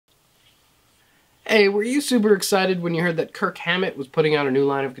Hey, were you super excited when you heard that Kirk Hammet was putting out a new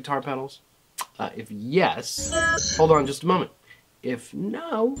line of guitar pedals? If yes, hold on just a moment. If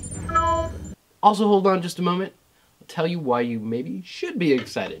no, also hold on just a moment. I'll tell you why you maybe should be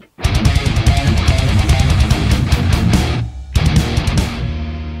excited.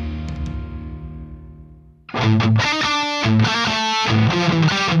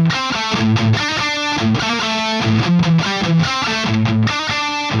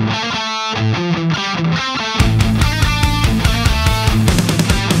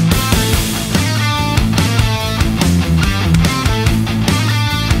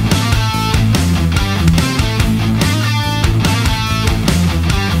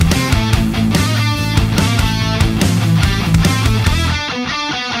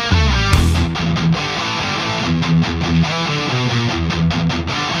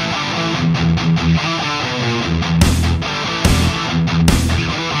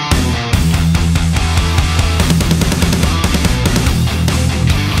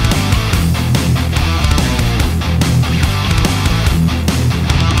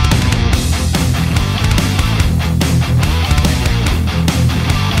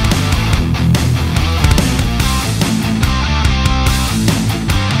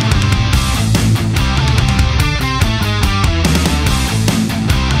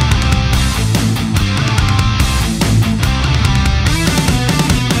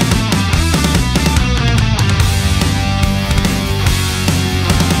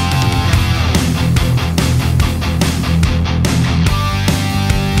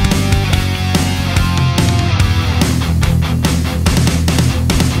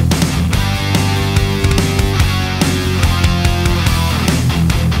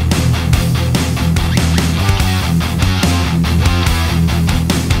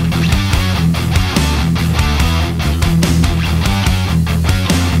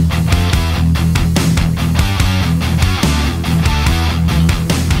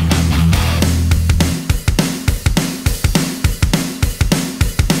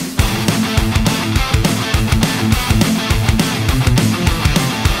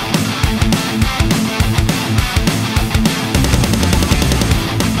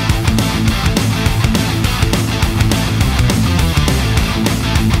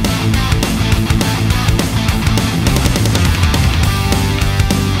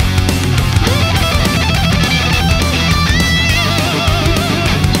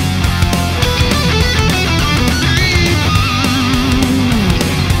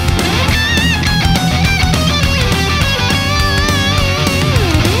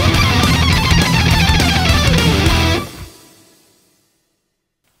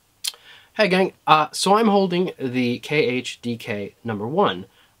 Hey gang, so I'm holding the KHDK No. 1.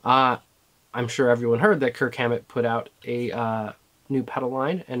 I'm sure everyone heard that Kirk Hammet put out a new pedal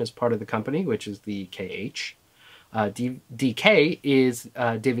line and is part of the company, which is the KH. DK is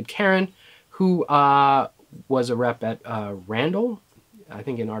David Karon, who was a rep at Randall, I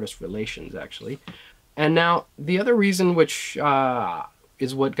think in artist relations actually. And now the other reason, which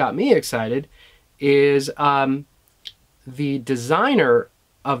is what got me excited, is the designer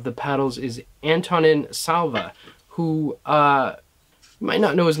of the pedals is Antonin Salva, who you might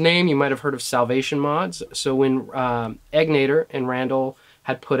not know his name. You might have heard of Salvation Mods. So when Egnator and Randall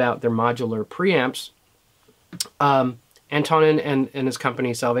had put out their modular preamps, Antonin and his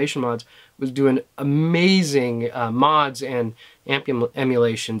company Salvation Mods was doing amazing mods and amp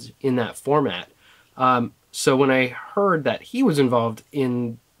emulations in that format. So when I heard that he was involved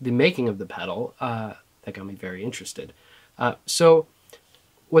in the making of the pedal, that got me very interested. So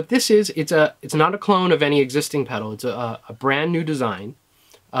what this is, it's not a clone of any existing pedal. It's a brand new design.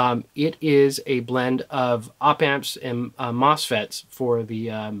 It is a blend of op amps and MOSFETs for the,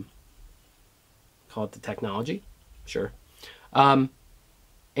 call it the technology, sure. And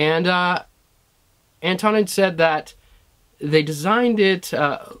Antonin said that they designed it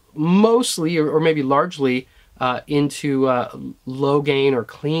mostly, or maybe largely, into low gain or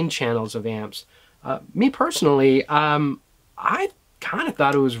clean channels of amps. Me personally, I kind of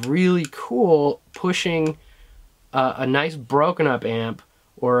thought it was really cool pushing a nice broken up amp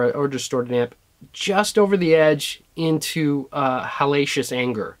or distorted amp just over the edge into hellacious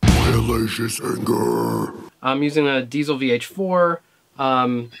anger. Hellacious anger. I'm using a Diezel VH4,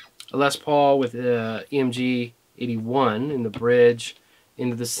 a Les Paul with EMG 81 in the bridge,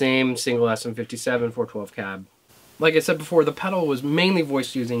 into the same single SM57 412 cab. Like I said before, the pedal was mainly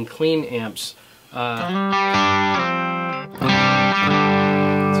voiced using clean amps.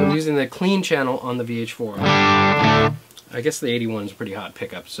 So I'm using the clean channel on the VH4. I guess the 81 is a pretty hot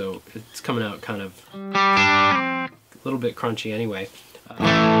pickup, so it's coming out kind of a little bit crunchy anyway.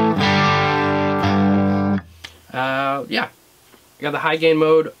 yeah, I got the high gain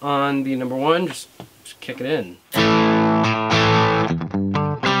mode on the number 1. Just kick it in.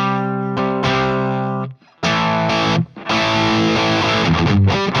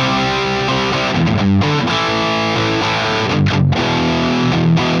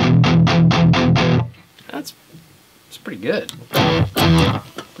 It's pretty good.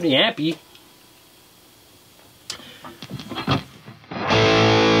 Pretty ampy.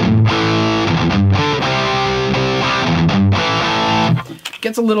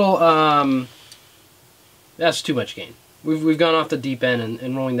 Gets a little, that's too much gain. We've gone off the deep end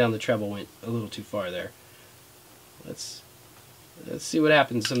and rolling down the treble went a little too far there. Let's see what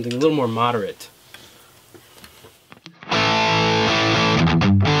happens, something a little more moderate.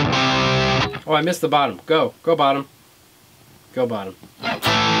 Oh, I missed the bottom. Go bottom. Go bottom.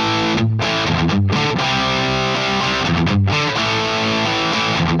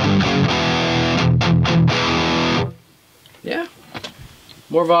 Yeah.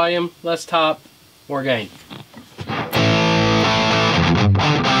 More volume, less top, more gain.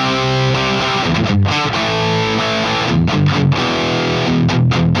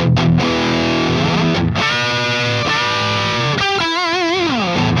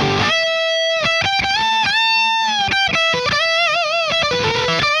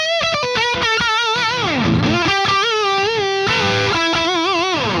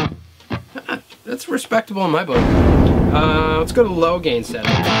 That's respectable in my book. Let's go to low gain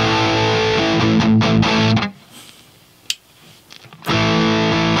setting.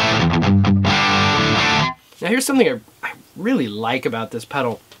 Now here's something I really like about this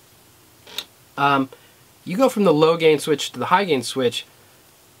pedal. You go from the low gain switch to the high gain switch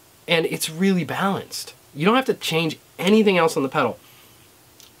and it's really balanced. You don't have to change anything else on the pedal.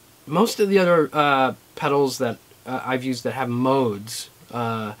 Most of the other pedals that I've used that have modes,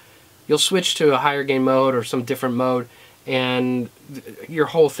 you'll switch to a higher gain mode or some different mode and your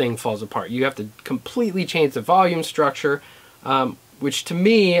whole thing falls apart. You have to completely change the volume structure, which to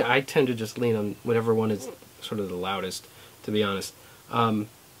me, I tend to just lean on whatever one is sort of the loudest, to be honest. I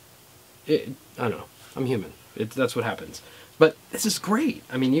don't know. I'm human. That's what happens. But this is great.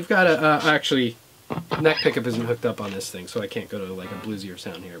 I mean, you've got a... actually, neck pickup isn't hooked up on this thing, so I can't go to like a bluesier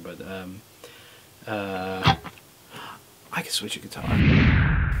sound here, but I can switch a guitar.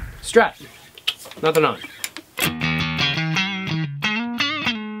 Strat. Nothing on.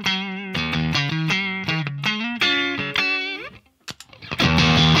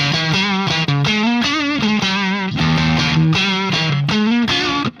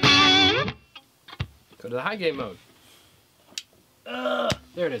 Go to the high gain mode.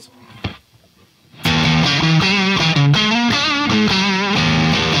 There it is.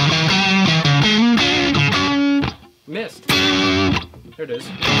 Missed. There it is.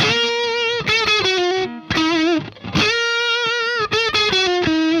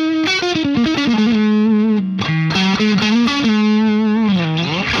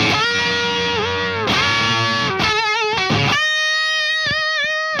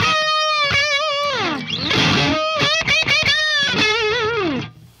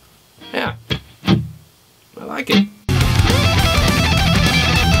 Yeah, I like it.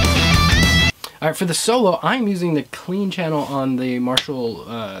 Alright, for the solo, I'm using the clean channel on the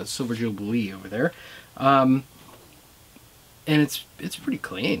Marshall Silver Jubilee over there. And it's pretty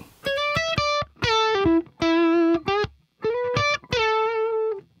clean.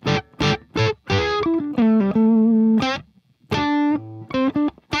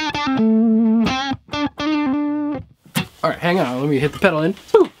 Alright, hang on, let me hit the pedal in.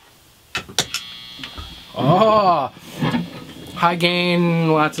 Woo! Oh! High gain,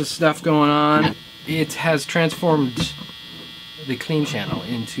 lots of stuff going on. It has transformed the clean channel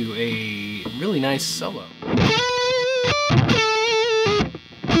into a really nice solo.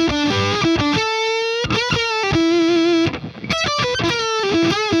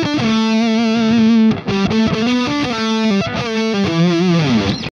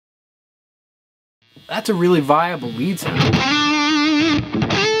 That's a really viable lead sound.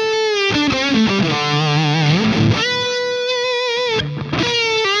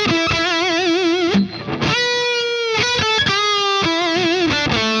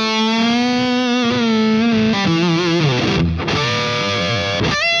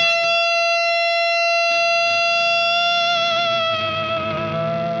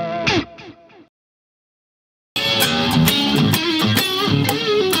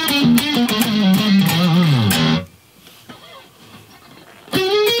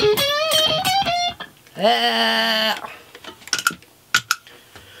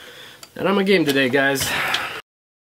 Not on my game today, guys.